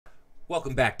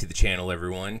Welcome back to the channel,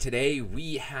 everyone. Today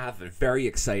we have a very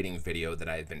exciting video that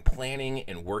I've been planning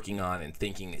and working on and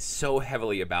thinking so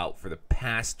heavily about for the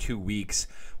past 2 weeks.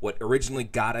 What originally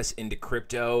got us into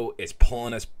crypto is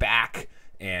pulling us back,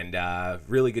 and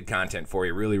really good content for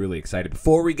you. Really excited.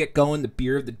 Before we get going, the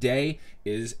beer of the day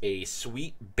is a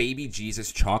sweet baby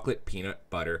Jesus chocolate peanut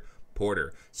butter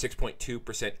porter,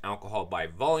 6.2% alcohol by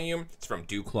volume. It's from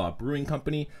Claw Brewing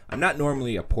Company. I'm not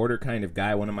normally a porter kind of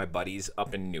guy. One of my buddies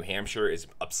up in New Hampshire is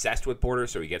obsessed with porter,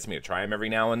 so he gets me to try them every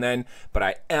now and then, but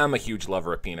I am a huge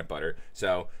lover of peanut butter.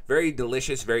 So very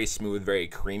delicious, very smooth, very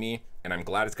creamy, and I'm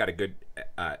glad it's got a good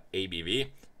ABV,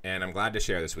 and I'm glad to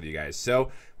share this with you guys.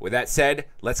 So with that said,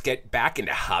 let's get back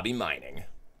into hobby mining.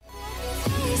 Let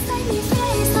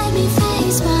me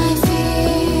face my fears.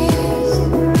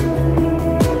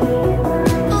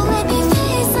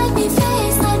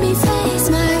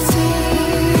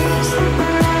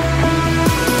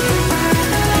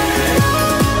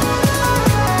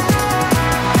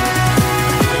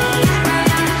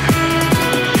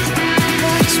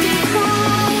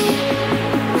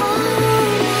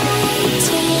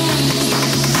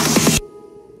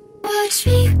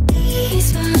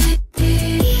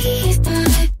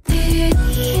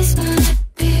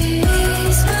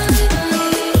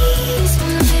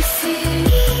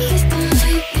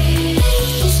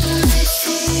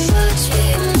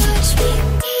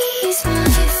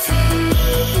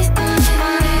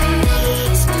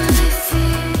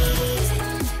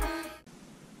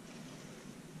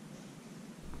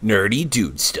 Nerdy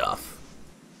dude stuff.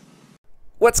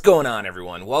 What's going on,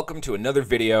 everyone? Welcome to another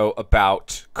video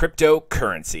about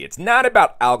cryptocurrency. It's not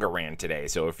about Algorand today,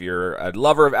 so if you're a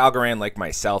lover of Algorand like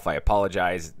myself, I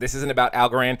apologize. This isn't about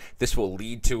Algorand. This will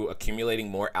lead to accumulating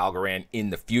more Algorand in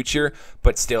the future,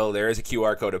 but still, there is a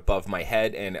QR code above my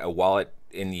head and a wallet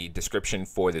in the description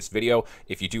for this video.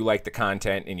 If you do like the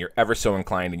content and you're ever so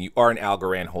inclined and you are an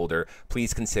Algorand holder,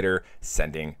 please consider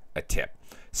sending a tip.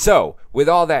 So, with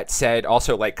all that said,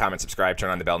 also like, comment, subscribe, turn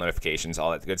on the bell notifications,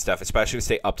 all that good stuff, especially to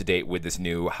stay up to date with this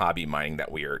new hobby mining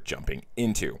that we are jumping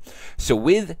into. So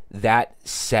with that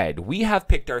said, we have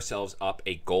picked ourselves up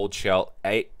a Goldshel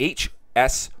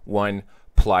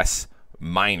HS1-Plus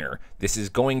miner. This is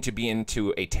going to be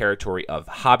into a territory of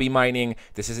hobby mining.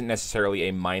 This isn't necessarily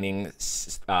a mining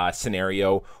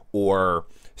scenario or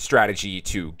strategy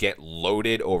to get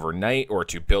loaded overnight or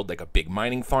to build like a big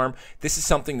mining farm. This is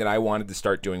something that I wanted to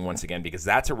start doing once again because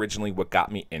that's originally what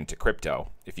got me into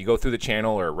crypto. If you go through the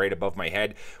channel or right above my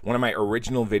head, one of my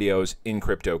original videos in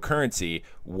cryptocurrency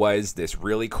was this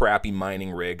really crappy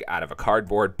mining rig out of a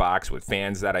cardboard box with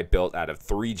fans that I built out of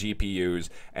 3 GPUs,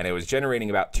 and it was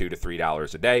generating about $2 to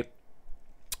 $3 a day.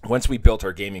 Once we built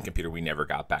our gaming computer, we never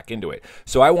got back into it.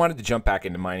 So I wanted to jump back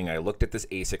into mining. I looked at this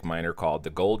ASIC miner called the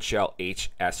Goldshel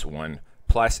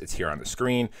HS1-Plus. It's here on the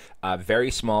screen. Very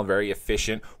small, very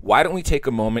efficient. Why don't we take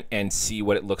a moment and see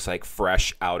what it looks like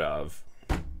fresh out of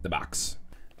the box?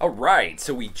 All right,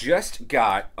 so we just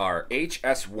got our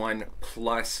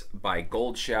HS1-Plus by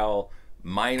Goldshel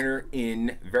miner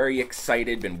in. Very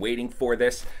excited, been waiting for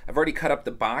this. I've already cut up the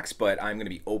box, but I'm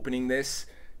gonna be opening this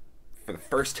for the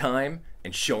first time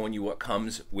and showing you what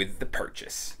comes with the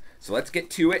purchase. So let's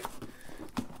get to it.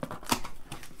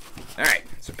 All right,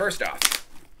 so first off,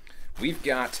 we've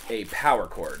got a power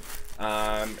cord.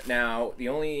 Now,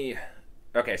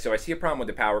 okay, so I see a problem with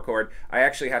the power cord. I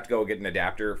actually have to go get an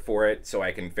adapter for it so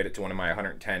I can fit it to one of my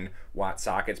 110 watt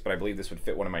sockets, but I believe this would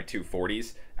fit one of my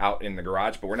 240s out in the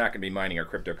garage, but we're not gonna be mining our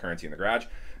cryptocurrency in the garage.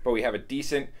 But we have a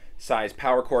decent size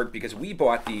power cord because we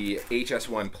bought the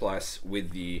HS1-Plus with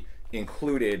the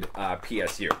included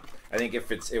PSU. I think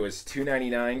if it was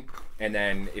 $299, and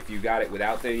then if you got it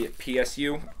without the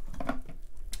PSU,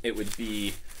 it would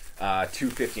be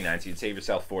 $259. So you'd save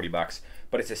yourself 40 bucks.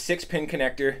 But it's a 6-pin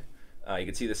connector. You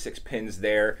can see the 6 pins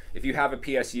there. If you have a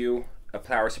PSU, a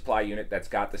power supply unit that's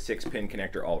got the 6-pin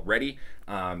connector already,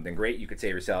 then great. You could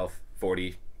save yourself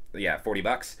 40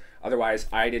 bucks. Otherwise,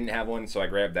 I didn't have one, so I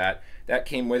grabbed that. That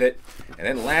came with it. And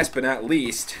then last but not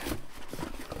least,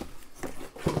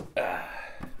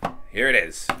 here it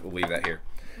is. We'll leave that here.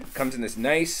 Comes in this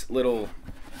nice little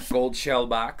Goldshel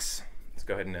box. Let's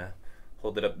go ahead and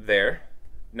hold it up there.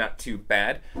 Not too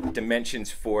bad.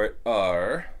 Dimensions for it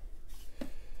are,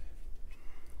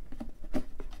 I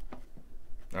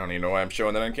don't even know why I'm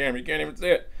showing that on camera. You can't even see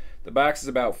it. The box is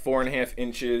about 4.5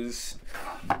 inches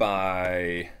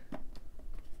by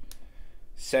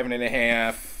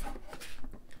 7.5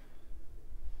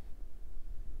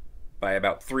 by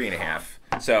about 3.5.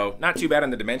 So not too bad on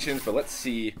the dimensions, but let's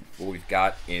see what we've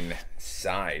got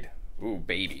inside. Ooh,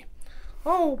 baby.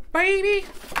 Oh, baby.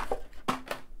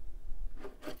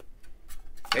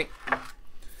 Okay,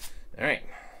 All right,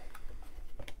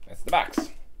 that's the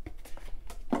box.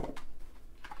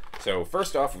 So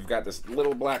first off, we've got this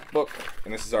little black book,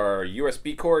 and this is our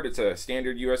USB cord. It's a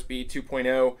standard USB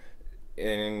 2.0,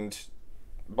 and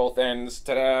both ends,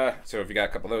 ta-da. So if you got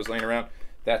a couple of those laying around,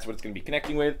 that's what it's going to be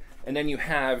connecting with. And then you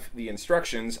have the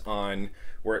instructions on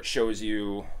where it shows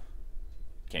you,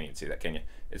 can't even see that, can you?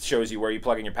 It shows you where you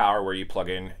plug in your power, where you plug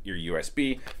in your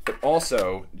USB, but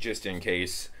also, just in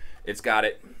case, it's got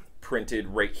it printed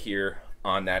right here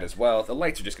on that as well. The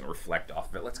lights are just going to reflect off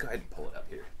of it. Let's go ahead and pull it up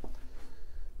here.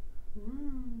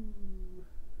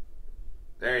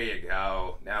 There you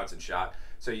go. Now it's in shot.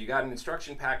 So you got an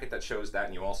instruction packet that shows that,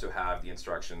 and you also have the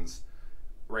instructions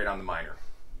right on the miner.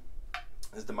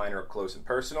 This is the miner up close and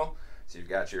personal. So you've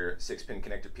got your 6-pin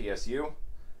connector PSU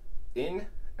in,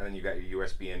 and then you got your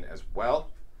USB in as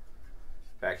well.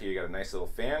 Back here you got a nice little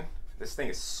fan. This thing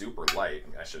is super light. I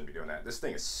mean, I shouldn't be doing that. This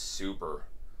thing is super,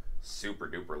 super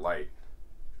duper light.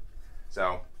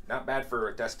 So not bad for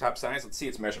a desktop size. Let's see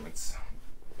its measurements.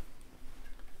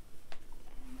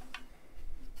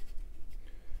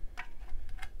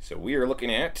 So we are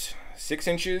looking at 6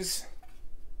 inches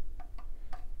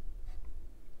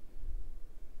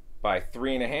by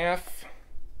 3.5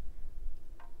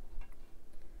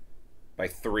 by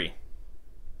 3.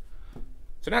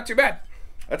 So not too bad.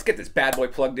 Let's get this bad boy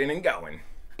plugged in and going.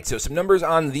 So some numbers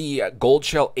on the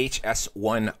Goldshel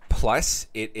HS1-Plus.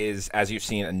 It is, as you've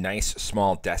seen, a nice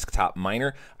small desktop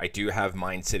miner. I do have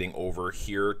mine sitting over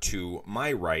here to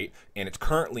my right, and it's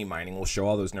currently mining. We'll show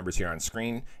all those numbers here on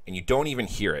screen, and you don't even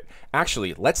hear it.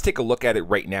 Actually, let's take a look at it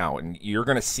right now, and you're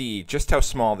going to see just how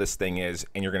small this thing is,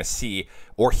 and you're going to see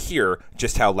or hear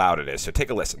just how loud it is. So take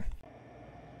a listen.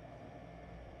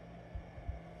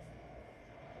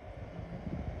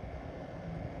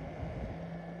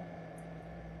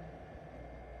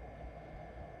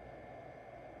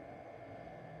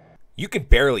 You could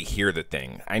barely hear the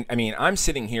thing. I mean, I'm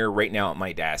sitting here right now at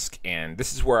my desk, and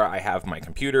this is where I have my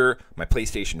computer, my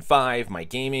PlayStation 5, my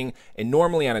gaming, and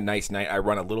normally on a nice night, I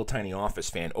run a little tiny office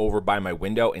fan over by my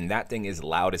window, and that thing is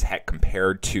loud as heck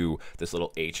compared to this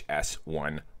little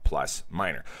HS1-Plus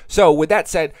miner. So with that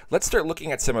said, let's start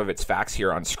looking at some of its facts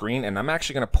here on screen, and I'm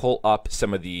actually going to pull up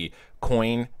some of the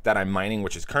coin that I'm mining,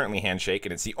 which is currently Handshake,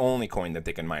 and it's the only coin that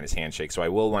they can mine is Handshake. So I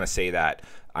will want to say that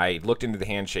I looked into the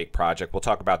Handshake project. We'll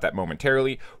talk about that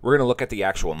momentarily. We're going to look at the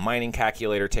actual mining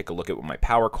calculator, take a look at what my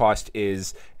power cost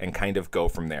is, and kind of go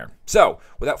from there. So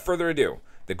without further ado,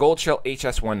 the Goldshel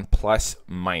HS1-Plus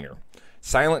miner.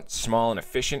 Silent, small, and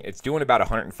efficient. It's doing about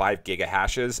 105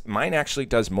 gigahashes. Mine actually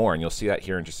does more, and you'll see that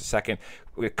here in just a second.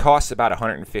 It costs about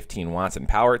 115 watts in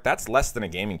power. That's less than a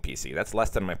gaming PC. That's less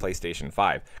than my PlayStation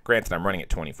 5. Granted, I'm running it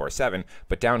 24/7,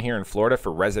 but down here in Florida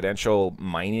for residential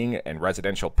mining and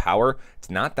residential power, it's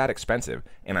not that expensive.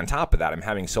 And on top of that, I'm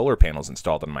having solar panels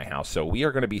installed in my house, so we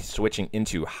are going to be switching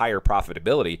into higher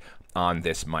profitability on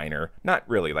this miner. Not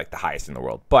really like the highest in the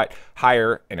world, but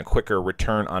higher and a quicker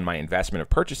return on my investment of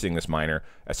purchasing this miner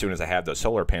as soon as I have those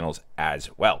solar panels as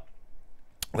well.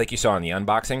 Like you saw in the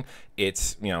unboxing,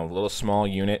 it's, you know, a little small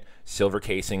unit, silver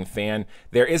casing, fan.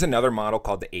 There is another model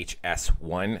called the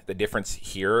HS1. The difference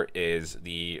here is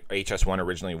the HS1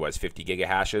 originally was 50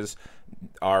 gigahashes.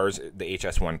 Ours, the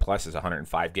HS1-Plus, is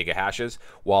 105 gigahashes.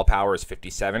 Wall power is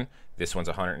 57. This one's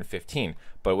 115.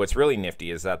 But what's really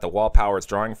nifty is that the wall power it's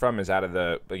drawing from is out of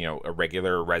the, you know, a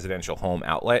regular residential home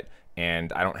outlet,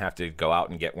 and I don't have to go out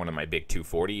and get one of my big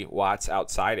 240 watts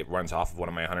outside. It runs off of one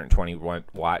of my 120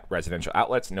 watt residential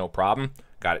outlets, no problem.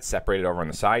 Got it separated over on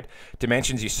the side.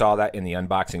 Dimensions, you saw that in the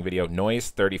unboxing video.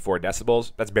 Noise, 34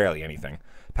 decibels. That's barely anything.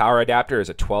 Power adapter is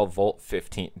a 12 volt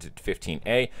 15 to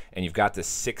 15A, and you've got the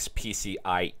 6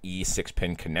 PCIe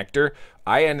 6-pin connector.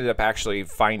 I ended up actually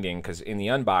finding, because in the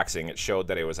unboxing it showed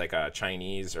that it was like a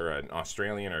Chinese or an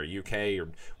Australian or UK or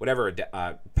whatever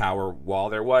power wall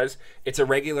there was. It's a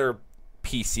regular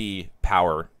PC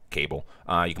power cable.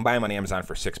 You can buy them on Amazon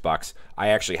for $6. I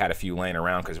actually had a few laying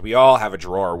around because we all have a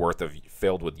drawer worth of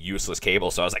filled with useless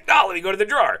cables. So I was like, oh, let me go to the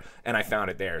drawer, and I found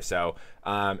it there. So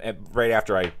right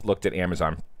after I looked at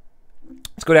Amazon.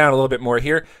 Let's go down a little bit more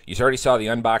here. You already saw the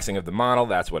unboxing of the model.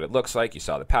 That's what it looks like. You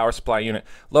saw the power supply unit.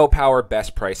 Low power,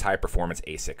 best price, high performance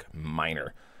ASIC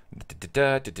miner.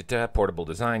 Portable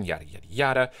design, yada, yada,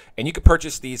 yada. And you can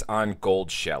purchase these on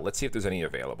Goldshel. Let's see if there's any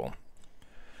available.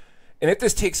 And if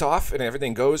this takes off and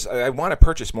everything goes, I want to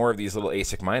purchase more of these little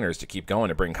ASIC miners to keep going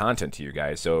to bring content to you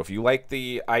guys. So if you like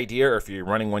the idea, or if you're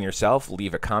running one yourself,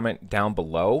 leave a comment down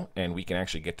below and we can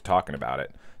actually get to talking about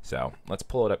it. So let's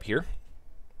pull it up here.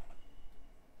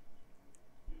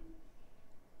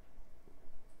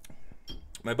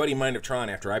 My buddy Mind of Tron,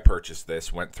 after I purchased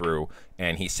this, went through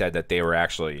and he said that they were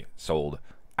actually sold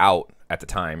out at the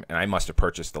time, and I must have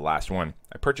purchased the last one.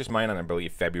 I purchased mine on, I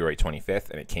believe, February 25th,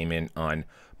 and it came in on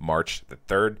March the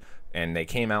 3rd, and they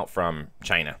came out from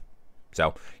China.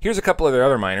 So here's a couple of their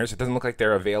other miners. It doesn't look like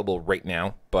they're available right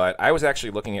now, but I was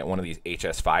actually looking at one of these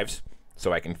HS5s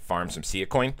so I can farm some Sia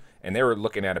coin, and they were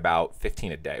looking at about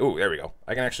 15 a day. Ooh, there we go.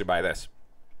 I can actually buy this.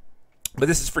 But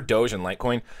this is for Doge and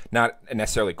Litecoin, not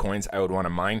necessarily coins I would want to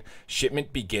mine.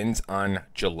 Shipment begins on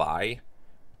July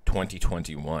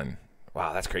 2021.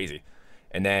 Wow, that's crazy.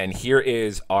 And then here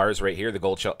is ours right here, the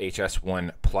Goldshel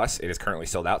HS1-Plus. It is currently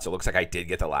sold out, so it looks like I did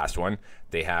get the last one.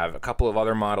 They have a couple of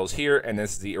other models here, and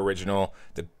this is the original.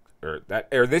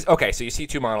 Okay, so you see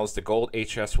two models, the Gold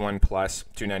HS1-Plus,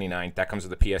 $299. That comes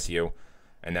with the PSU.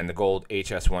 And then the Gold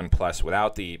HS1-Plus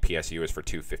without the PSU is for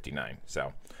 $259.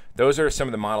 So those are some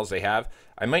of the models they have.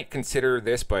 I might consider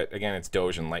this, but again, it's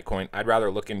Doge and Litecoin. I'd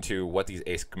rather look into what these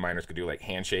ASIC miners could do, like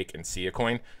Handshake and Sia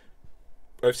coin.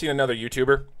 I've seen another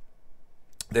YouTuber.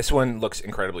 This one looks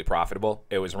incredibly profitable.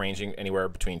 It was ranging anywhere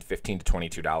between $15 to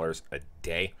 $22 a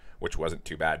day, which wasn't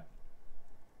too bad.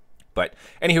 But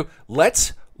anywho,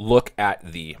 let's look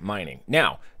at the mining.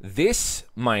 Now, this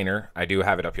miner, I do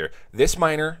have it up here. This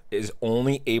miner is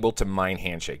only able to mine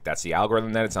Handshake. That's the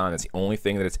algorithm that it's on. That's the only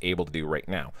thing that it's able to do right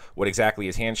now. What exactly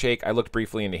is Handshake? I looked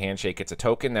briefly into Handshake. It's a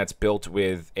token that's built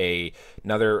with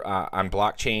another on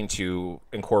blockchain to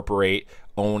incorporate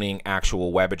owning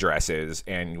actual web addresses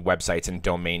and websites and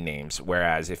domain names.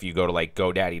 Whereas if you go to like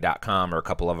GoDaddy.com or a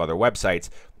couple of other websites,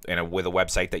 and with a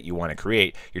website that you want to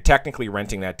create, you're technically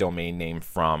renting that domain name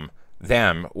from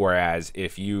them. Whereas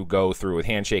if you go through with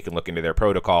Handshake and look into their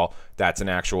protocol, that's an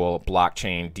actual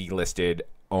blockchain delisted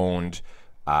owned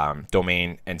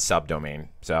domain and subdomain.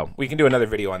 So we can do another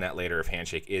video on that later if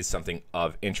Handshake is something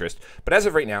of interest. But as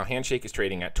of right now, Handshake is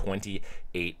trading at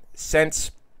 28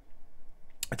 cents.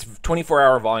 Its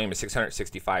 24-hour volume is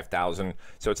 665,000,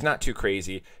 so it's not too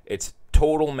crazy. Its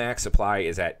total max supply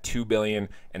is at 2 billion,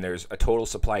 and there's a total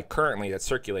supply currently that's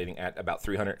circulating at about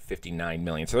 359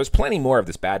 million. So there's plenty more of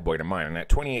this bad boy to mine, and at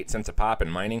 28 cents a pop in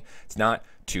mining, it's not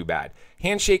too bad.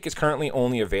 Handshake is currently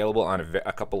only available on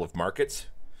a couple of markets.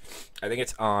 I think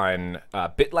it's on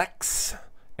Bitlex,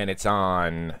 and it's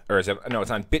on, or is it, no,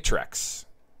 it's on Bittrex,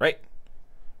 right?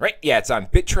 Right? Yeah, it's on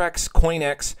Bittrex,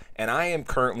 CoinX, and I am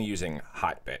currently using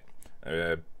Hotbit.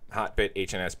 Hotbit,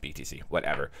 HNS, BTC,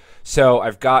 whatever. So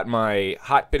I've got my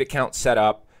Hotbit account set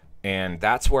up, and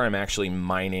that's where I'm actually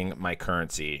mining my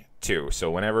currency too. So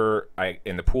whenever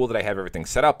in the pool that I have everything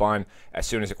set up on, as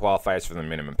soon as it qualifies for the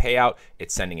minimum payout,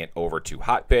 it's sending it over to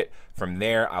Hotbit. From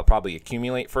there, I'll probably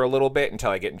accumulate for a little bit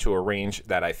until I get into a range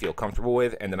that I feel comfortable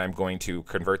with, and then I'm going to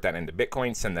convert that into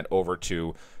Bitcoin, send that over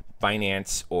to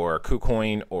Binance or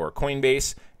KuCoin or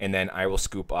Coinbase, and then I will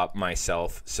scoop up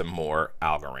myself some more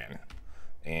Algorand.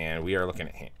 And we are looking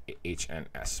at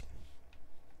HNS.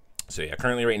 So yeah,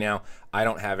 currently right now, I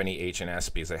don't have any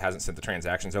HNS because it hasn't sent the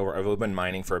transactions over. I've only been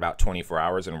mining for about 24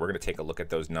 hours, and we're going to take a look at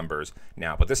those numbers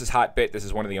now. But this is Hotbit. This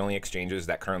is one of the only exchanges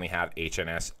that currently have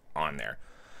HNS on there.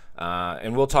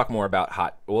 And we'll talk more about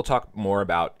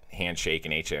Handshake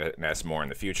and HNS more in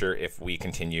the future if we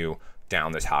continue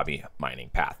down this hobby mining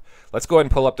path. Let's go ahead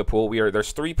and pull up the pool.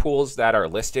 There's 3 pools that are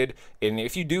listed, and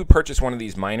if you do purchase one of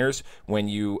these miners, when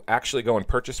you actually go and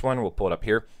purchase one, we'll pull it up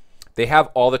here. They have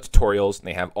all the tutorials, and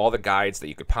they have all the guides that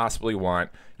you could possibly want.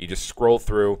 You just scroll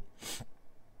through.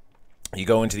 You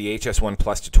go into the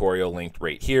HS1-Plus tutorial linked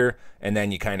right here, and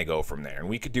then you kind of go from there. And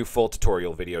we could do full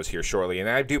tutorial videos here shortly, and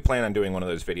I do plan on doing one of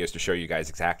those videos to show you guys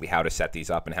exactly how to set these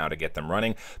up and how to get them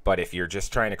running. But if you're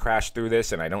just trying to crash through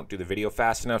this and I don't do the video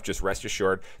fast enough, just rest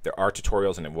assured there are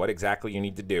tutorials and what exactly you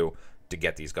need to do to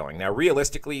get these going. Now,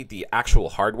 realistically, the actual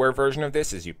hardware version of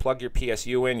this is you plug your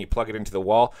PSU in, you plug it into the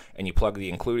wall, and you plug the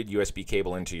included USB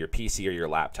cable into your PC or your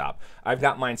laptop. I've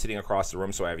got mine sitting across the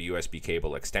room, so I have a USB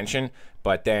cable extension,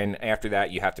 but then after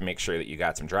that, you have to make sure that you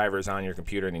got some drivers on your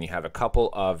computer, and then you have a couple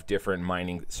of different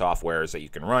mining softwares that you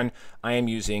can run. I am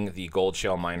using the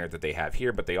Goldshel miner that they have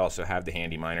here, but they also have the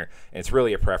Handy miner, and it's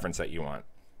really a preference that you want.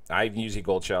 I'm using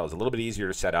Goldshel. It's a little bit easier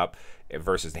to set up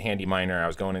versus the Handy miner. I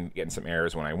was going and getting some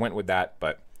errors when I went with that,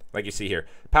 but like you see here,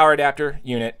 power adapter,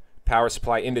 unit, power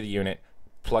supply into the unit,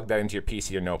 plug that into your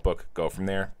PC or notebook, go from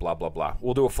there, blah, blah, blah.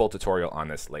 We'll do a full tutorial on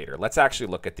this later. Let's actually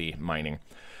look at the mining.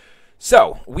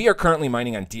 So we are currently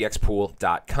mining on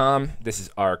dxpool.com. This is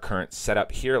our current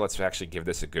setup here. Let's actually give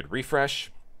this a good refresh.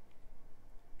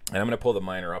 And I'm going to pull the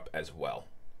miner up as well.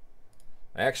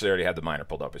 I actually already had the miner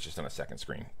pulled up. It's just on a second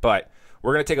screen. But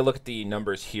we're going to take a look at the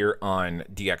numbers here on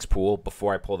DXPool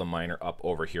before I pull the miner up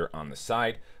over here on the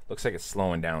side. Looks like it's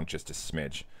slowing down just a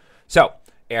smidge. So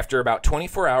after about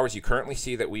 24 hours, you currently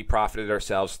see that we profited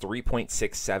ourselves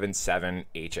 3.677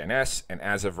 HNS. And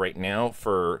as of right now,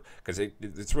 because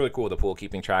it's really cool, the pool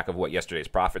keeping track of what yesterday's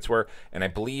profits were. And I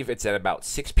believe it's at about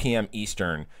 6 p.m.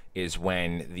 Eastern is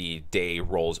when the day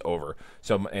rolls over.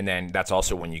 So, and then that's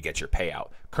also when you get your payout.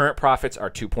 Current profits are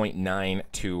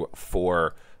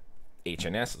 2.924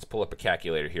 HNS. Let's pull up a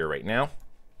calculator here right now.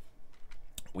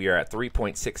 We are at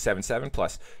 3.677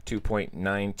 plus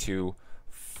 2.924.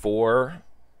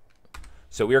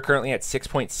 So we are currently at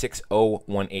 6.601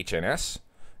 HNS,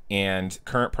 and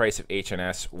current price of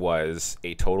HNS was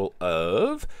a total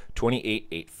of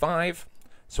 28.85.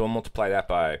 So we'll multiply that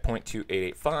by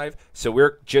 0.2885. So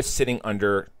we're just sitting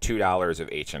under $2 of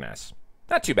HNS.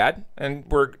 Not too bad, and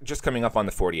we're just coming up on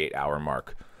the 48-hour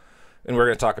mark. And we're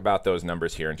going to talk about those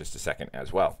numbers here in just a second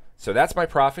as well. So that's my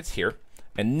profits here.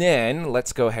 And then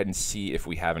let's go ahead and see if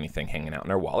we have anything hanging out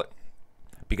in our wallet,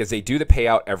 because they do the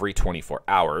payout every 24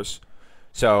 hours.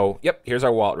 So, yep, here's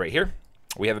our wallet right here.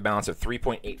 We have a balance of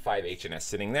 3.85 HNS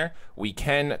sitting there. We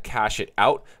can cash it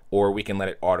out, or we can let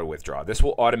it auto withdraw. This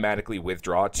will automatically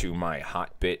withdraw to my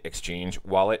Hotbit exchange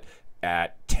wallet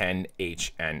at 10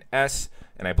 HNS,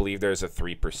 and I believe there's a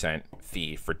 3%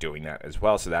 fee for doing that as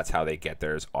well. So that's how they get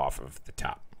theirs off of the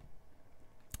top.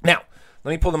 Now,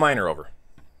 let me pull the miner over.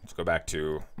 Let's go back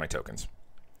to my tokens.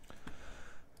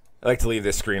 I like to leave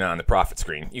this screen on, the profit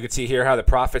screen. You can see here how the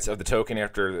profits of the token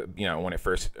after, when it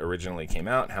first originally came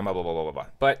out, how blah, blah, blah, blah, blah.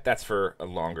 But that's for a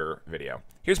longer video.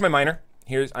 Here's my miner.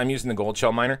 I'm using the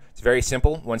Goldshel miner. It's very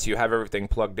simple once you have everything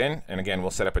plugged in. And again,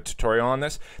 we'll set up a tutorial on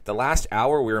this. The last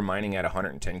hour, we were mining at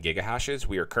 110 gigahashes.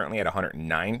 We are currently at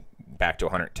 109, back to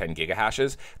 110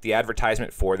 gigahashes. The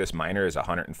advertisement for this miner is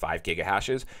 105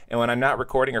 gigahashes. And when I'm not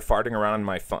recording or farting around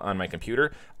on my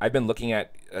computer, I've been looking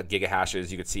at gigahashes,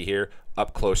 you can see here,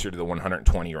 up closer to the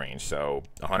 120 range. So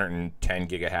 110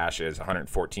 gigahashes,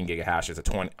 114 gigahashes,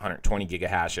 120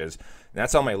 gigahashes. And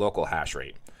that's on my local hash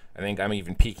rate. I think I'm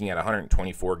even peaking at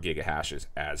 124 gigahashes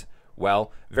as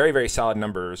well. Very, very solid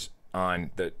numbers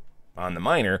on the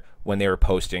miner when they were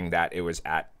posting that it was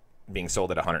being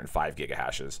sold at 105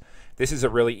 gigahashes. This is a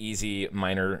really easy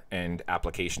miner and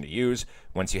application to use.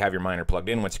 Once you have your miner plugged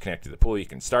in, once you connect to the pool, you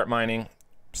can start mining,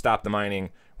 stop the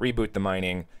mining, reboot the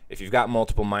mining. If you've got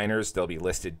multiple miners, they'll be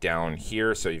listed down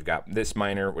here. So you've got this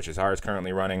miner, which is ours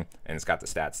currently running, and it's got the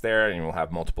stats there, and you'll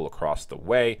have multiple across the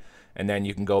way. And then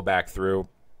you can go back through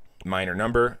miner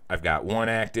number. I've got 1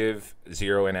 active,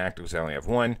 0 inactive, because I only have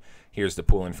 1. Here's the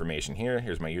pool information here.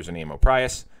 Here's my username,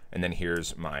 Oprius, and then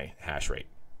here's my hash rate.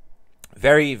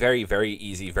 Very, very, very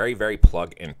easy, very, very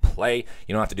plug and play.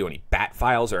 You don't have to do any bat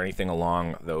files or anything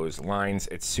along those lines.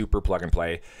 It's super plug and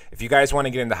play. If you guys want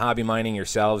to get into hobby mining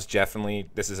yourselves,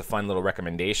 definitely this is a fun little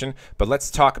recommendation. But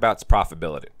let's talk about its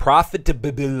profitability.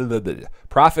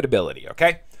 Profitability,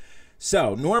 okay?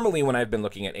 So normally when I've been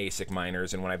looking at ASIC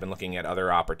miners and when I've been looking at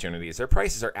other opportunities, their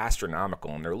prices are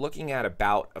astronomical, and they're looking at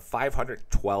about a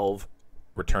 512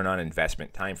 return on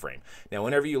investment time frame. Now,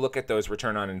 whenever you look at those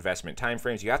return on investment time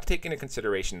frames, you have to take into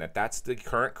consideration that that's the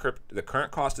current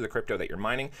cost of the crypto that you're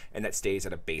mining, and that stays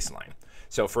at a baseline.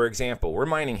 So, for example, we're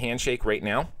mining Handshake right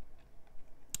now.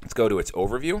 Let's go to its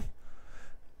overview.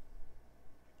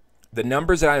 The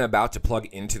numbers that I'm about to plug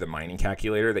into the mining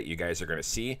calculator that you guys are going to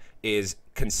see is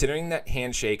considering that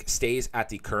Handshake stays at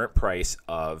the current price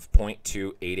of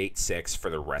 0.2886 for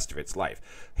the rest of its life.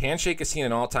 Handshake has seen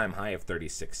an all-time high of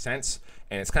 36 cents,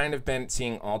 and it's kind of been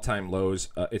seeing all-time lows.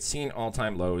 It's seen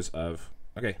all-time lows of,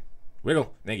 okay,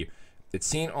 wiggle, thank you. It's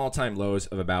seen all-time lows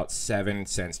of about 7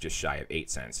 cents, just shy of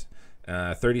 8 cents.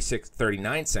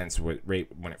 39 cents rate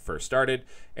when it first started,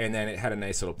 and then it had a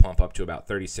nice little pump up to about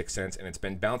 36 cents, and it's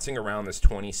been bouncing around this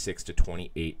 26 to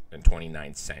 28 and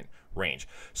 29 cent range.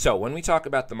 So when we talk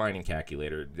about the mining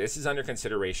calculator, this is under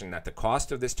consideration that the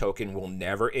cost of this token will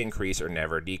never increase or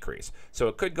never decrease. So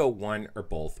it could go one or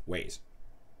both ways.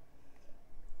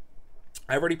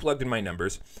 I've already plugged in my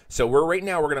numbers. So we're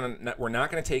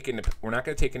not going to take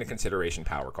into consideration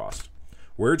power cost.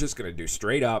 We're just going to do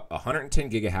straight up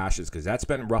 110 gigahashes because that's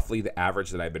been roughly the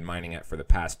average that I've been mining at for the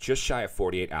past just shy of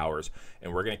 48 hours.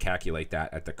 And we're going to calculate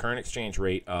that at the current exchange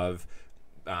rate of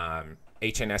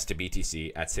HNS to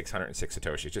BTC at 606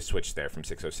 Satoshi. Just switched there from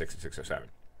 606 to 607.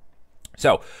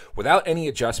 So without any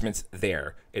adjustments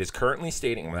there, it is currently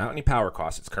stating, without any power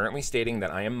costs, it's currently stating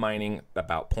that I am mining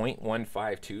about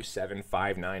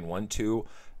 0.152795912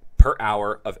 per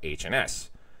hour of HNS.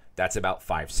 That's about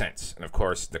 5 cents. And of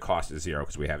course, the cost is 0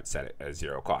 because we have it set at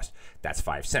 0 cost. That's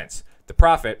 5 cents. The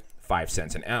profit, 5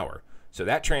 cents an hour. So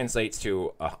that translates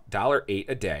to $1.08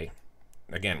 a day.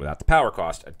 Again, without the power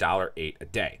cost, $1.08 a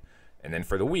day. And then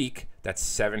for the week, that's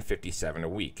 $7.57 a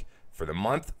week. For the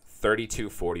month,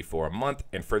 $32.44 a month,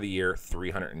 and for the year,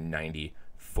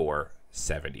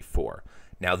 $394.74.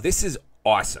 Now, this is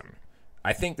awesome.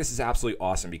 I think this is absolutely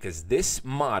awesome because this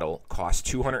model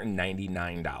costs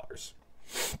 $299. Let's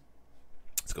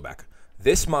go back.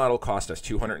 This model cost us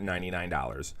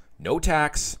 $299. No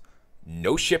tax,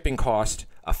 no shipping cost,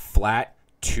 a flat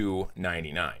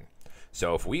 $299.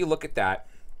 So if we look at that,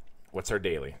 what's our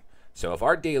daily? So if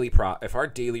our daily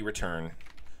return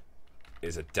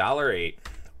is $1.08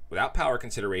 without power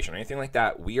consideration or anything like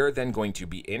that, we are then going to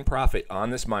be in profit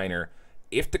on this miner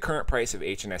if the current price of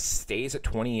HNS stays at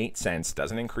 28 cents,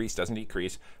 doesn't increase, doesn't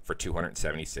decrease, for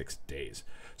 276 days.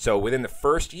 So within the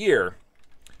first year,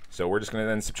 so we're just going to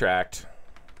then subtract.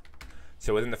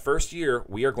 So within the first year,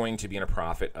 we are going to be in a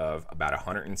profit of about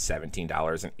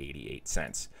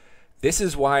 $117.88. This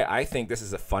is why I think this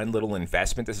is a fun little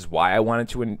investment. This is why I wanted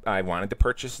to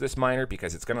purchase this miner,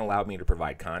 because it's going to allow me to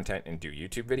provide content and do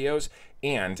YouTube videos,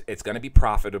 and it's going to be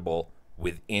profitable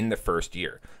within the first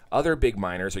year. Other big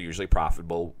miners are usually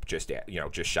profitable just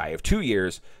shy of 2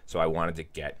 years, so I wanted to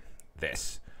get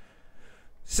this.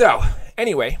 So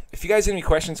anyway, if you guys have any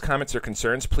questions, comments, or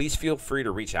concerns, please feel free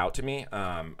to reach out to me.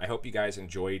 I hope you guys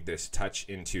enjoyed this touch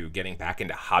into getting back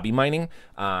into hobby mining.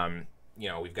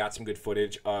 We've got some good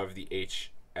footage of the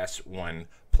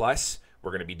HS1-Plus.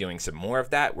 We're going to be doing some more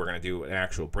of that. We're going to do an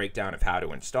actual breakdown of how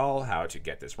to install, how to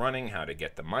get this running, how to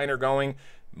get the miner going.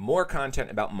 More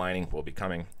content about mining will be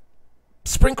coming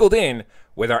sprinkled in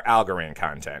with our Algorand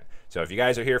content. So if you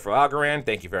guys are here for Algorand,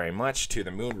 thank you very much. To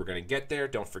the moon, we're going to get there.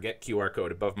 Don't forget QR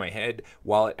code above my head,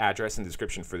 wallet address in the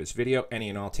description for this video. Any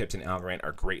and all tips in Algorand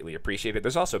are greatly appreciated.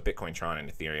 There's also Bitcoin, Tron,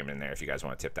 and Ethereum in there if you guys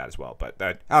want to tip that as well. But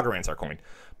Algorand's our coin.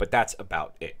 But that's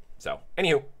about it. So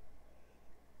anywho,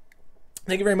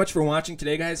 thank you very much for watching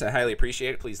today, guys. I highly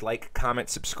appreciate it. Please like, comment,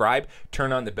 subscribe,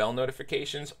 turn on the bell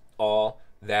notifications, all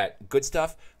that good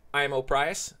stuff. I am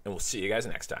O'Price, and we'll see you guys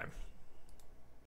next time.